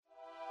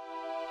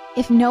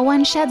If no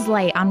one sheds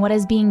light on what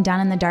is being done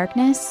in the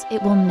darkness,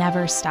 it will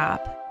never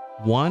stop.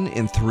 1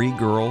 in 3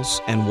 girls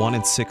and 1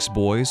 in 6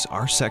 boys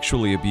are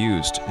sexually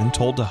abused and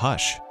told to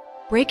hush.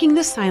 Breaking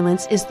the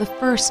silence is the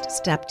first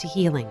step to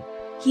healing.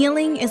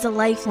 Healing is a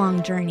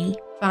lifelong journey.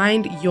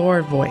 Find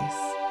your voice.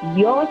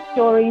 Your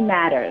story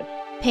matters.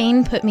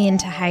 Pain put me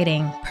into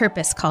hiding.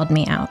 Purpose called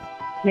me out.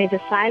 May the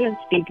silence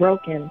be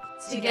broken.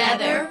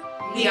 Together,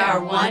 we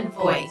are one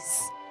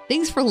voice.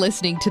 Thanks for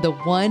listening to the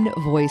One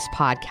Voice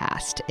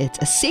podcast. It's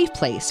a safe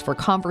place for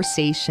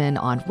conversation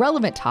on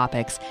relevant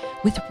topics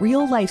with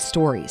real life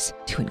stories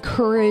to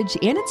encourage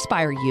and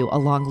inspire you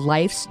along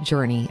life's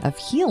journey of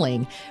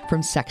healing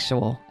from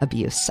sexual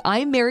abuse.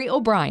 I'm Mary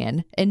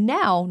O'Brien, and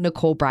now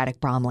Nicole Braddock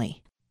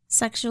Bromley.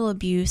 Sexual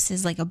abuse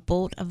is like a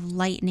bolt of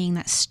lightning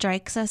that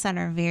strikes us at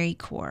our very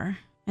core.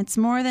 It's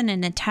more than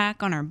an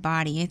attack on our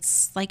body.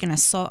 It's like an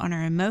assault on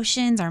our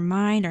emotions, our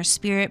mind, our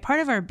spirit. Part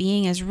of our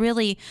being is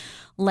really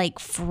like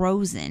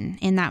frozen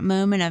in that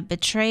moment of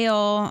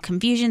betrayal,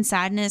 confusion,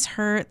 sadness,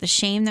 hurt, the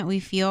shame that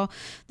we feel.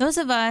 Those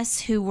of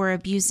us who were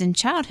abused in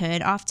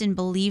childhood often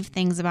believe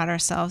things about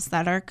ourselves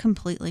that are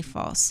completely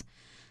false.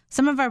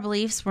 Some of our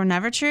beliefs were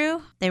never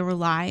true. They were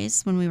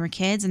lies when we were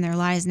kids, and they're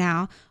lies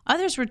now.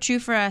 Others were true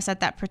for us at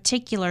that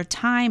particular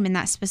time in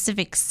that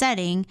specific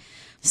setting.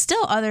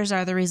 Still, others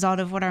are the result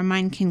of what our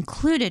mind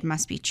concluded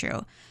must be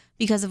true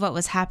because of what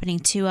was happening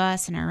to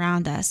us and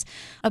around us.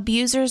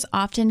 Abusers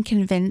often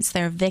convince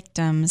their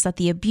victims that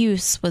the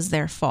abuse was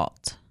their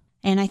fault.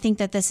 And I think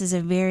that this is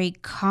a very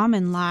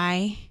common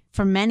lie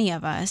for many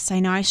of us.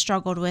 I know I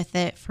struggled with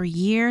it for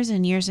years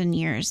and years and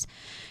years.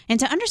 And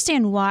to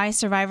understand why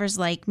survivors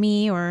like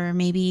me, or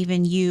maybe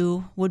even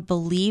you, would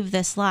believe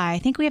this lie, I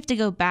think we have to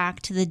go back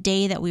to the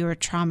day that we were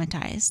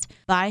traumatized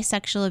by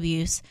sexual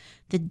abuse,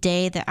 the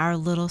day that our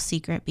little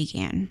secret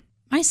began.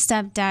 My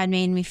stepdad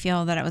made me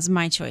feel that it was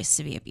my choice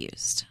to be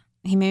abused.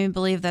 He made me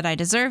believe that I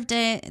deserved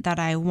it, that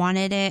I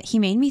wanted it. He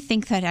made me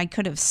think that I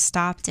could have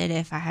stopped it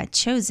if I had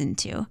chosen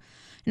to.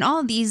 And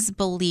all of these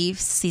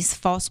beliefs, these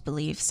false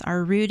beliefs,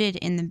 are rooted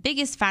in the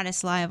biggest,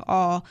 fattest lie of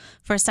all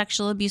for a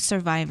sexual abuse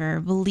survivor,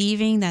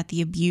 believing that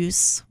the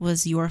abuse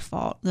was your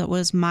fault, that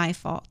was my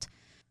fault.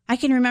 I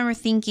can remember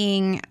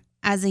thinking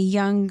as a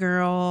young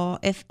girl,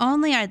 if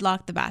only I'd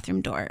locked the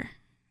bathroom door,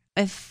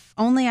 if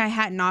only I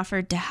hadn't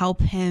offered to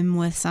help him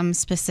with some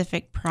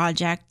specific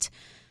project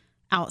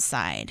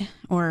outside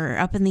or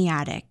up in the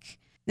attic,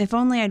 if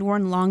only I'd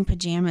worn long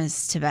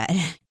pajamas to bed,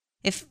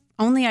 if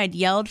only I'd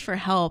yelled for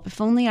help, if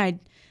only I'd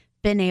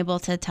been able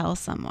to tell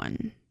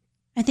someone.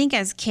 I think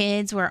as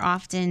kids, we're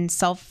often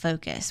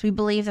self-focused. We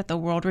believe that the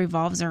world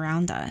revolves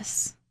around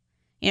us.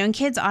 And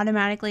kids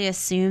automatically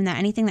assume that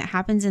anything that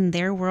happens in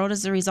their world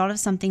is the result of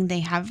something they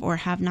have or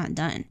have not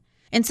done.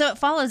 And so it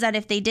follows that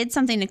if they did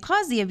something to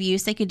cause the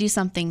abuse, they could do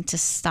something to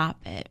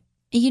stop it.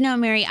 You know,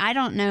 Mary, I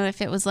don't know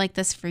if it was like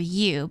this for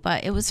you,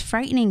 but it was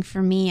frightening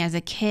for me as a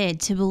kid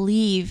to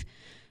believe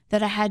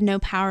that I had no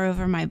power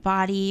over my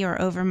body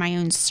or over my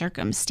own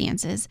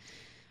circumstances.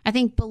 I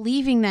think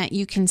believing that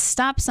you can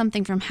stop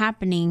something from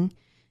happening,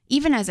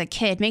 even as a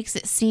kid, makes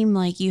it seem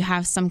like you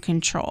have some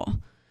control.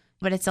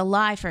 But it's a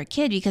lie for a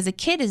kid because a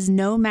kid is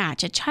no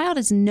match. A child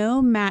is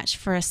no match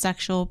for a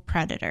sexual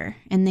predator,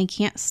 and they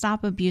can't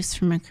stop abuse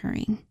from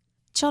occurring.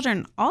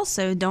 Children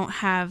also don't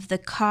have the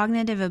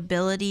cognitive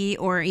ability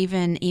or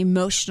even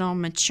emotional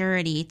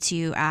maturity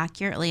to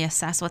accurately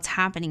assess what's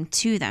happening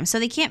to them. So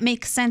they can't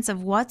make sense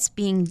of what's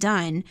being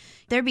done.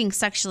 They're being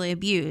sexually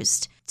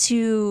abused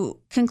to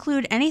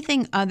conclude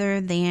anything other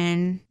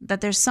than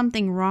that there's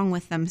something wrong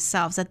with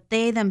themselves, that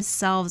they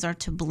themselves are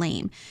to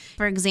blame.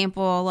 For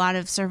example, a lot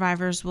of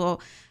survivors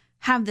will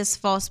have this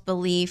false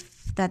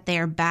belief that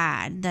they're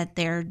bad, that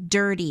they're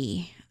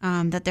dirty,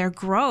 that they're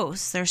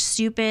gross, they're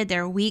stupid,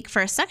 they're weak.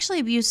 For a sexually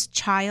abused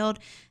child,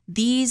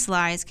 these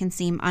lies can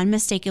seem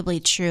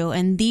unmistakably true,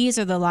 and these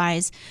are the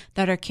lies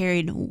that are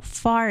carried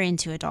far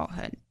into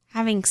adulthood.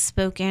 Having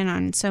spoken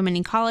on so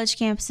many college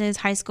campuses,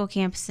 high school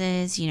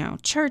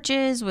campuses,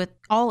 churches with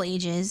all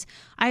ages,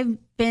 I've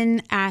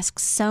been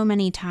asked so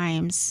many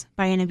times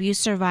by an abuse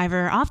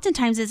survivor.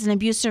 Oftentimes it's an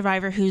abuse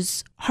survivor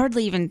who's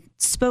hardly even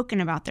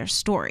spoken about their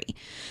story.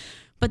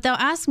 But they'll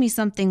ask me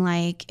something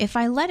like, if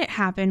I let it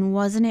happen,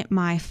 wasn't it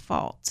my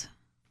fault?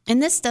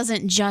 And this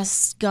doesn't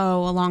just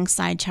go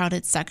alongside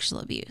childhood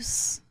sexual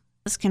abuse.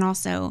 This can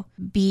also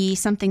be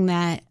something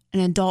that an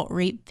adult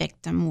rape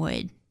victim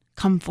would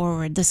come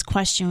forward. This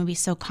question would be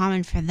so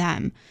common for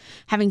them,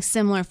 having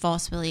similar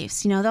false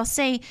beliefs. They'll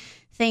say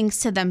things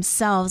to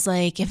themselves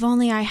like, if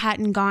only I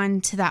hadn't gone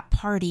to that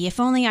party, if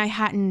only I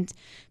hadn't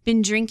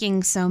been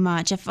drinking so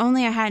much, if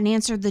only I hadn't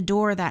answered the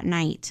door that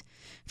night,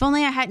 if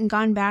only I hadn't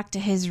gone back to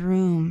his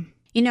room.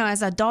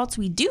 As adults,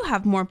 we do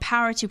have more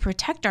power to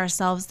protect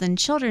ourselves than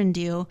children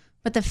do.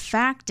 But the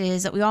fact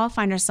is that we all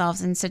find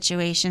ourselves in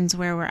situations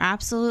where we're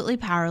absolutely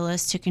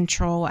powerless to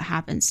control what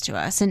happens to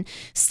us. And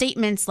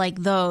statements like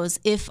those,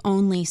 if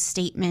only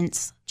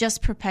statements,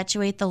 just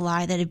perpetuate the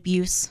lie that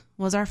abuse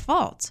was our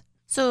fault.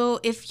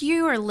 So if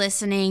you are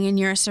listening and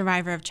you're a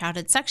survivor of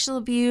childhood sexual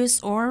abuse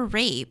or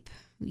rape,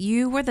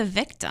 you were the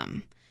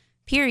victim.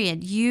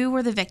 Period. You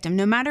were the victim.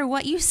 No matter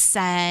what you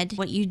said,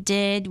 what you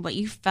did, what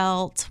you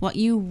felt, what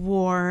you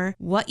wore,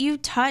 what you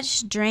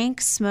touched, drank,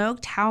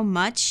 smoked, how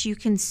much you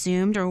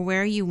consumed, or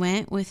where you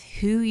went with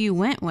who you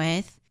went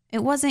with,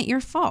 it wasn't your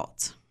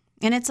fault.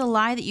 And it's a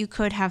lie that you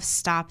could have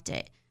stopped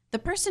it. The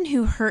person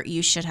who hurt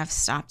you should have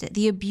stopped it.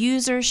 The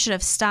abuser should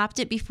have stopped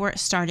it before it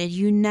started.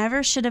 You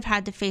never should have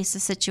had to face the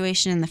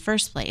situation in the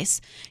first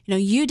place.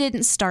 You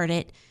didn't start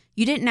it,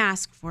 you didn't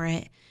ask for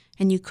it,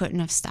 and you couldn't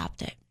have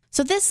stopped it.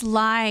 So this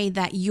lie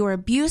that your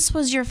abuse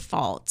was your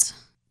fault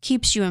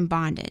keeps you in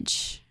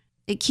bondage.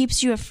 It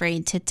keeps you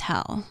afraid to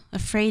tell,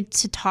 afraid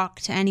to talk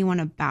to anyone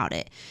about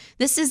it.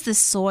 This is the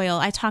soil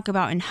I talk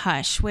about in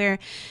Hush, where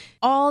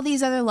all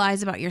these other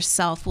lies about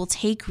yourself will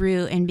take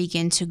root and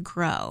begin to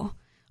grow.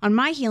 On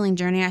my healing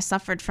journey, I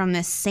suffered from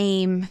this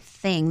same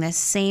thing, this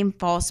same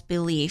false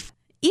belief.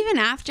 Even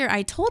after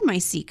I told my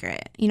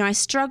secret, I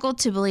struggled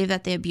to believe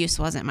that the abuse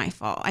wasn't my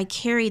fault. I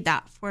carried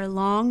that for a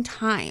long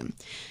time.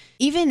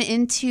 Even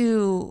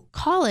into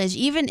college,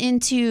 even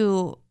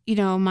into,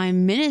 my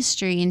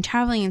ministry and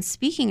traveling and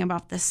speaking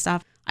about this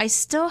stuff, I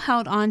still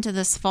held on to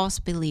this false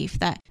belief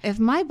that if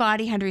my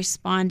body had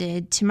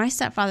responded to my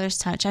stepfather's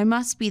touch, I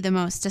must be the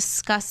most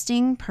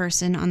disgusting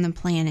person on the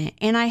planet.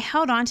 And I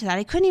held on to that.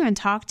 I couldn't even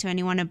talk to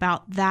anyone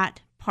about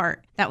that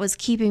part that was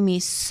keeping me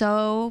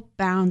so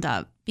bound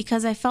up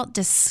because I felt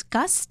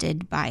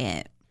disgusted by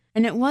it.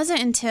 And it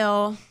wasn't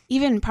until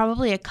even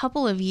probably a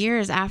couple of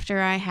years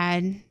after I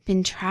had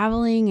been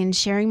traveling and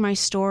sharing my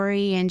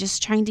story and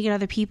just trying to get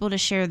other people to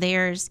share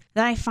theirs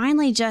that I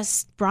finally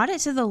just brought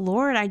it to the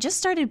Lord. I just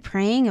started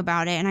praying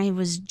about it and I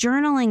was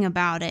journaling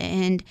about it.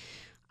 And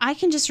I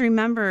can just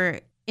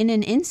remember in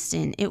an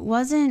instant, it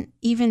wasn't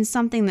even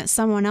something that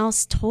someone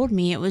else told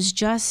me. It was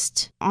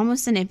just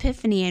almost an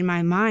epiphany in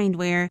my mind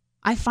where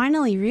I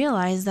finally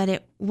realized that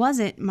it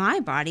wasn't my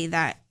body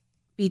that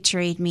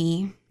betrayed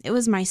me. It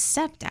was my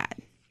stepdad.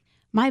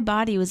 My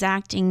body was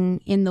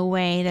acting in the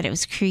way that it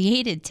was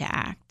created to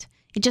act.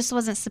 It just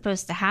wasn't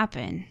supposed to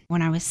happen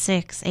when I was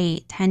 6,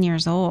 8, 10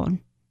 years old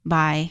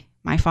by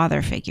my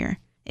father figure.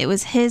 It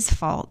was his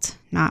fault,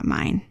 not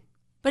mine.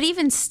 But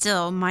even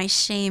still, my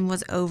shame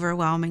was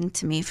overwhelming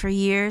to me for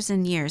years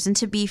and years. And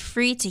to be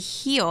free to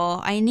heal,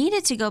 I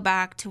needed to go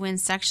back to when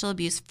sexual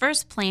abuse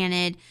first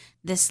planted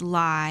this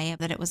lie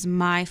that it was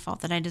my fault,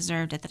 that I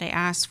deserved it, that I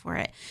asked for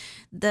it.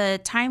 The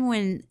time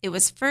when it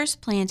was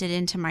first planted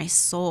into my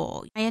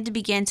soul, I had to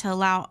begin to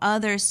allow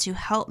others to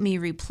help me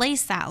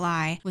replace that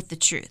lie with the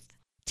truth.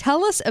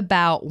 Tell us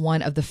about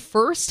one of the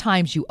first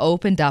times you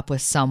opened up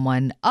with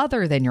someone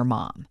other than your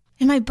mom.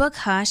 In my book,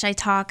 Hush, I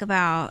talk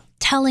about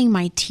telling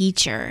my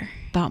teacher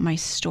about my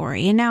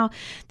story. And now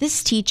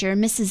this teacher,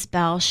 Mrs.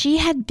 Bell, she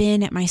had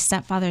been at my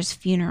stepfather's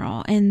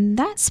funeral, and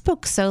that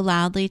spoke so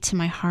loudly to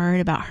my heart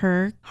about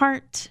her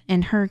heart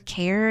and her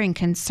care and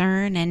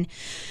concern. And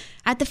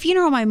at the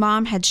funeral, my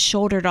mom had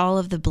shouldered all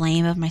of the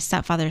blame of my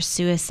stepfather's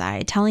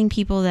suicide, telling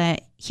people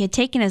that he had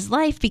taken his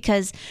life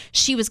because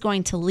she was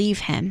going to leave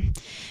him,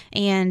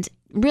 and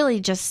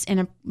really just in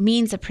a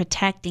means of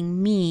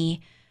protecting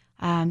me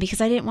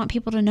because I didn't want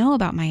people to know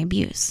about my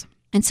abuse.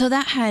 And so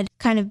that had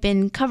kind of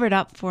been covered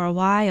up for a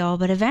while,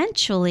 but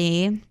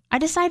eventually I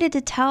decided to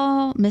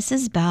tell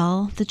Mrs.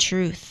 Bell the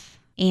truth.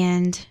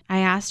 And I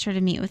asked her to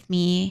meet with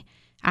me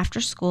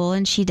after school,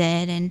 and she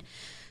did. And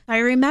I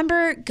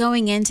remember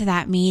going into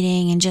that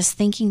meeting and just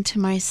thinking to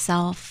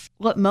myself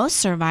what most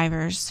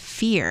survivors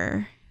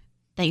fear,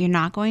 that you're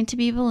not going to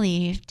be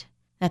believed,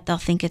 that they'll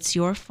think it's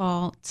your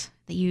fault,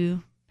 that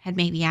you had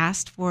maybe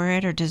asked for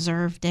it or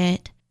deserved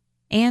it.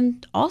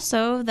 And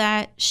also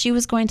that she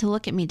was going to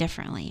look at me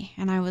differently.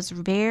 And I was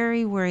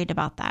very worried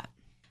about that.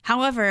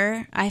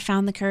 However, I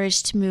found the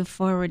courage to move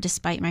forward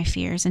despite my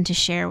fears and to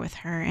share with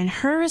her. And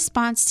her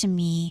response to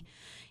me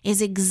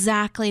is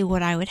exactly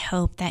what I would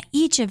hope that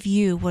each of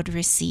you would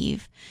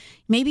receive.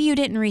 Maybe you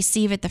didn't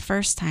receive it the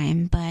first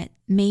time, but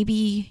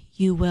maybe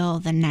you will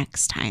the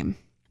next time.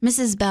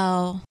 Mrs.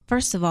 Bell,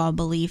 first of all,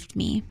 believed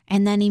me.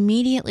 And then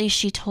immediately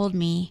she told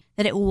me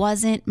that it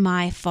wasn't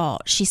my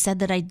fault. She said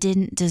that I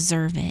didn't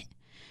deserve it.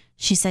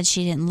 She said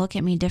she didn't look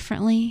at me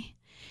differently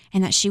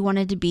and that she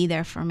wanted to be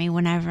there for me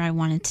whenever I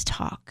wanted to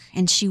talk.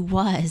 And she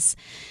was.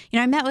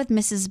 I met with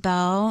Mrs.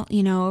 Bell,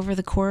 over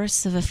the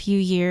course of a few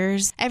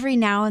years. Every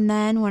now and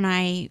then when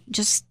I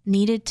just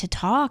needed to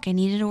talk, I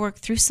needed to work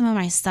through some of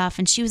my stuff.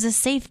 And she was a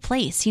safe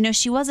place.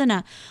 She wasn't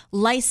a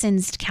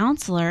licensed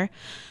counselor,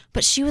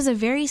 but she was a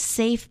very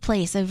safe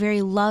place, a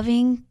very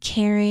loving,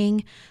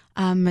 caring,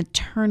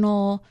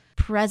 maternal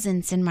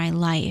presence in my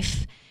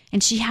life.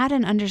 And she had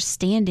an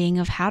understanding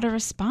of how to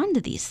respond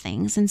to these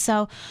things. And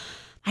so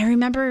I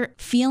remember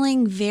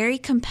feeling very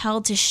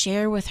compelled to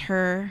share with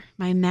her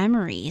my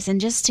memories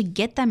and just to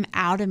get them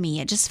out of me.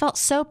 It just felt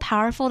so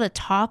powerful to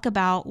talk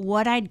about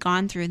what I'd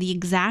gone through, the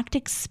exact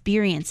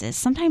experiences,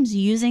 sometimes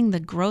using the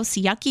gross,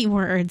 yucky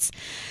words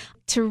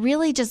to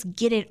really just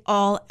get it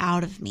all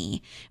out of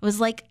me. It was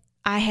like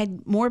I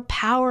had more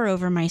power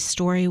over my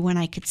story when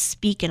I could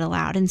speak it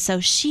aloud. And so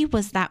she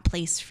was that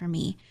place for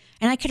me.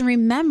 And I can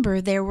remember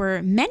there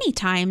were many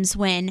times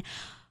when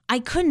I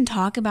couldn't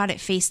talk about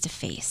it face to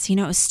face. It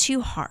was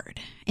too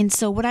hard. And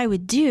so what I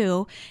would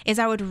do is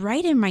I would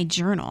write in my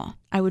journal.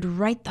 I would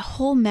write the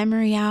whole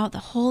memory out, the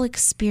whole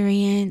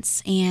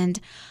experience, and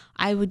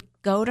I would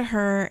go to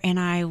her and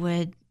I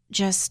would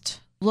just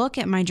look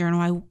at my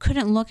journal. I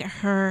couldn't look at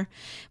her,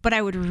 but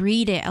I would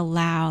read it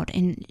aloud,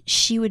 and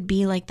she would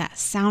be like that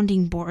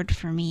sounding board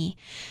for me.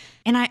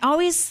 And I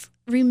always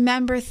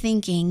remember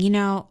thinking,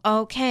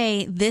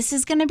 okay, this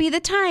is going to be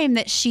the time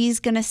that she's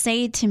going to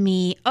say to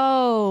me,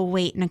 oh,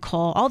 wait,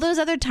 Nicole, all those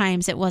other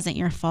times it wasn't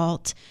your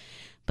fault.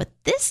 But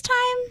this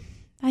time,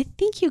 I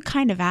think you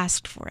kind of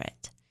asked for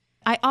it.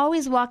 I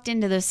always walked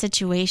into those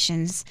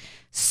situations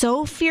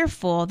so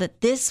fearful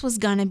that this was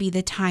going to be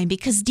the time,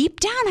 because deep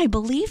down I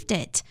believed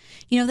it.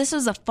 This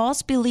was a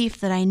false belief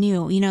that I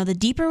knew. The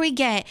deeper we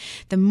get,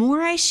 the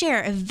more I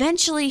share,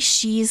 eventually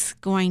she's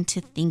going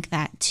to think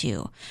that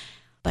too.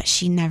 But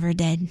she never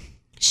did.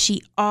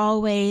 She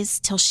always,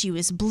 till she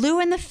was blue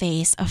in the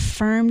face,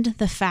 affirmed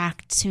the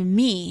fact to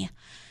me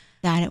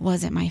that it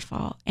wasn't my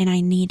fault. And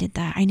I needed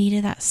that. I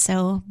needed that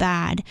so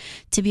bad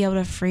to be able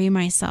to free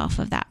myself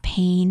of that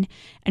pain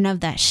and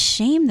of that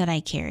shame that I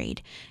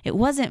carried. It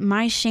wasn't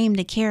my shame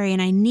to carry,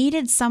 and I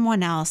needed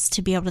someone else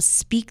to be able to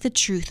speak the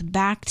truth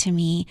back to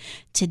me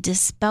to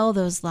dispel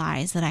those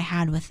lies that I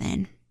had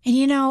within.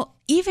 And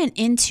even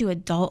into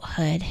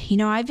adulthood,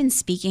 I've been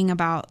speaking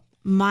about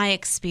my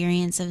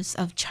experience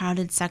of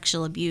childhood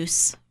sexual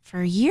abuse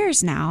for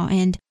years now.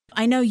 And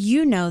I know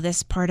you know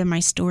this part of my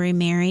story,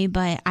 Mary,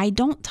 but I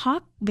don't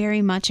talk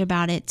very much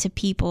about it to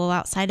people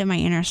outside of my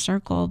inner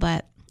circle.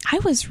 But I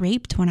was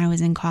raped when I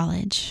was in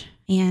college,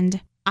 and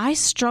I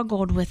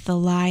struggled with the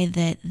lie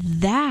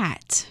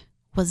that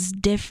was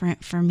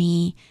different for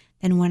me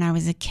than when I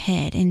was a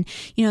kid. And,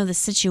 the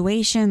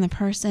situation, the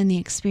person, the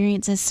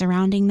experiences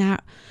surrounding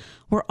that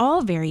were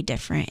all very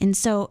different. And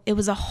so it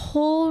was a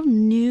whole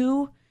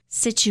new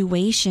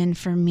situation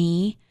for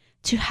me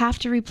to have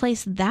to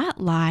replace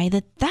that lie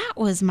that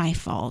was my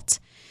fault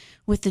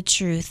with the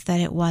truth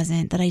that it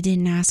wasn't, that I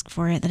didn't ask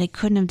for it, that I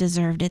couldn't have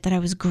deserved it, that I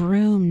was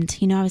groomed,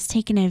 I was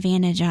taken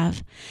advantage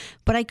of.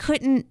 But I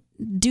couldn't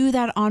do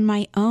that on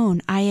my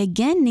own. I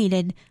again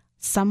needed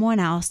someone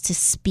else to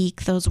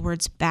speak those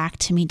words back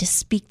to me, to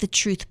speak the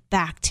truth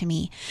back to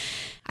me.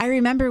 I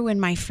remember when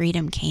my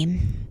freedom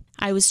came.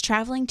 I was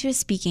traveling to a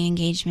speaking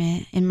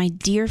engagement, and my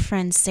dear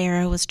friend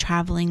Sarah was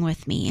traveling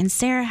with me. And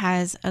Sarah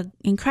has an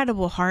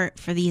incredible heart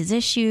for these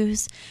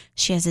issues.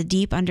 She has a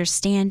deep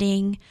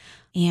understanding,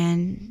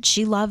 and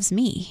she loves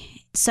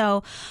me.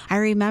 So I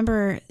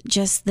remember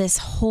just this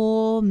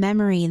whole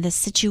memory, this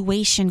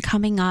situation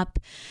coming up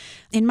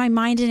in my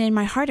mind and in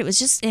my heart.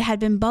 It had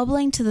been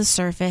bubbling to the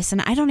surface,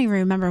 and I don't even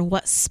remember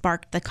what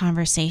sparked the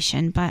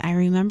conversation, but I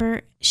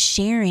remember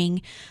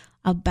sharing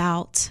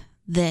about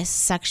this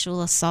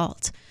sexual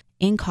assault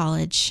in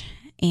college.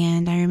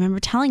 And I remember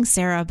telling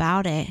Sarah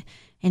about it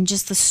and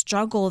just the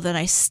struggle that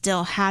I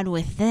still had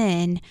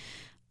within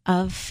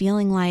of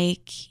feeling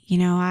like,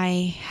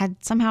 I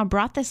had somehow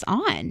brought this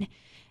on.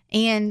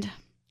 And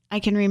I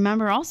can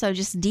remember also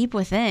just deep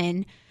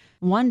within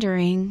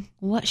wondering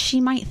what she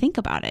might think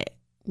about it.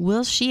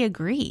 Will she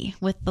agree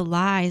with the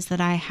lies that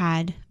I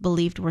had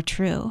believed were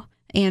true?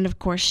 And of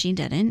course she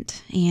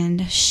didn't.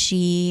 And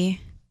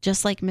she,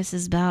 just like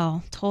Mrs.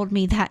 Bell, told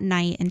me that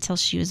night until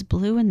she was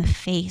blue in the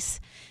face,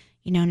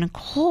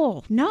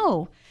 Nicole,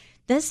 no,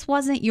 this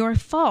wasn't your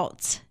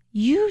fault.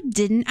 You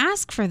didn't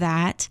ask for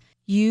that.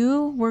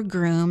 You were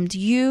groomed.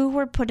 You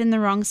were put in the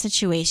wrong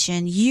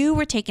situation. You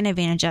were taken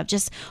advantage of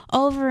just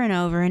over and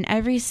over in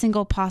every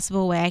single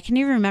possible way. I can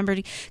even remember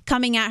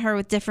coming at her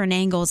with different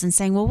angles and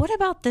saying, well, what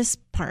about this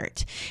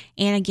part?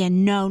 And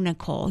again, no,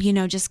 Nicole,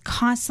 just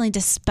constantly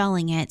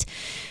dispelling it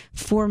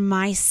for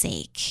my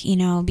sake,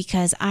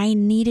 because I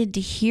needed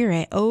to hear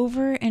it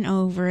over and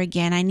over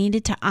again. I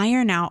needed to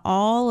iron out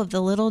all of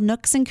the little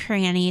nooks and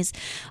crannies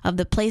of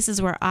the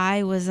places where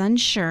I was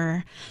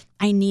unsure.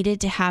 I needed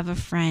to have a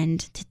friend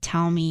to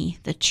tell me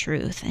the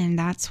truth. And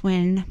that's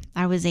when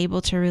I was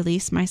able to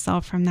release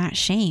myself from that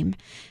shame.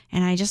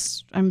 And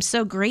I'm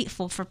so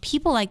grateful for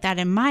people like that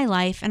in my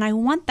life. And I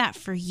want that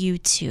for you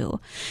too.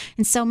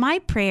 And so my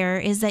prayer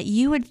is that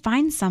you would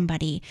find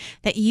somebody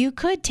that you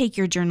could take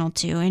your journal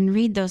to and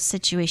read those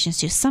situations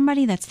to.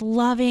 Somebody that's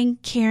loving,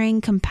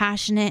 caring,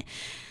 compassionate,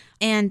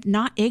 and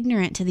not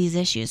ignorant to these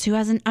issues, who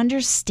has an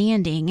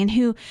understanding and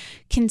who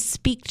can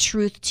speak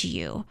truth to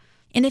you.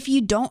 And if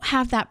you don't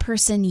have that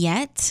person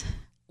yet,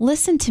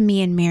 listen to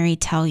me and Mary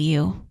tell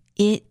you,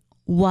 it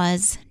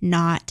was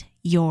not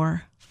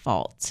your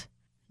fault.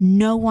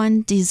 No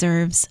one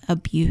deserves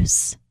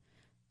abuse.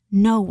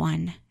 No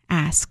one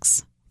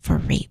asks for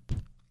rape.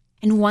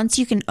 And once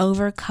you can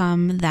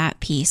overcome that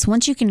piece,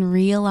 once you can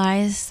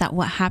realize that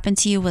what happened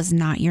to you was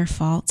not your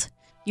fault,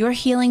 your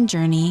healing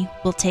journey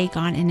will take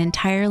on an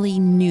entirely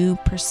new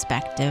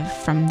perspective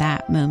from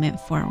that moment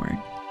forward.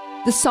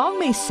 The song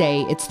may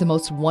say it's the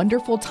most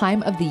wonderful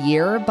time of the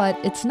year, but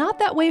it's not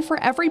that way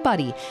for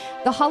everybody.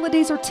 The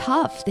holidays are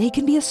tough. They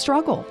can be a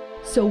struggle.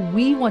 So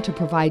we want to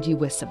provide you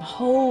with some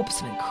hope,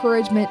 some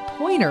encouragement,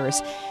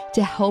 pointers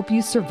to help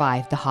you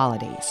survive the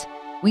holidays.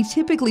 We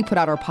typically put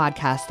out our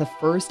podcast the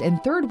first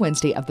and third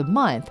Wednesday of the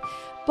month,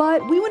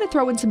 but we want to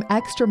throw in some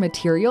extra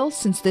material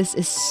since this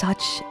is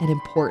such an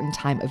important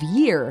time of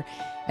year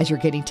as you're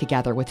getting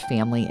together with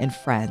family and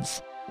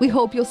friends. We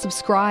hope you'll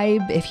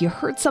subscribe. If you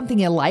heard something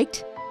you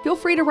liked, feel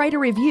free to write a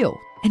review.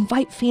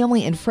 Invite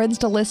family and friends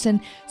to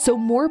listen so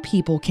more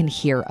people can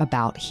hear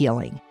about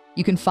healing.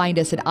 You can find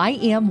us at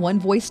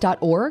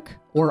iamonevoice.org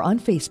or on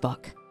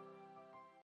Facebook.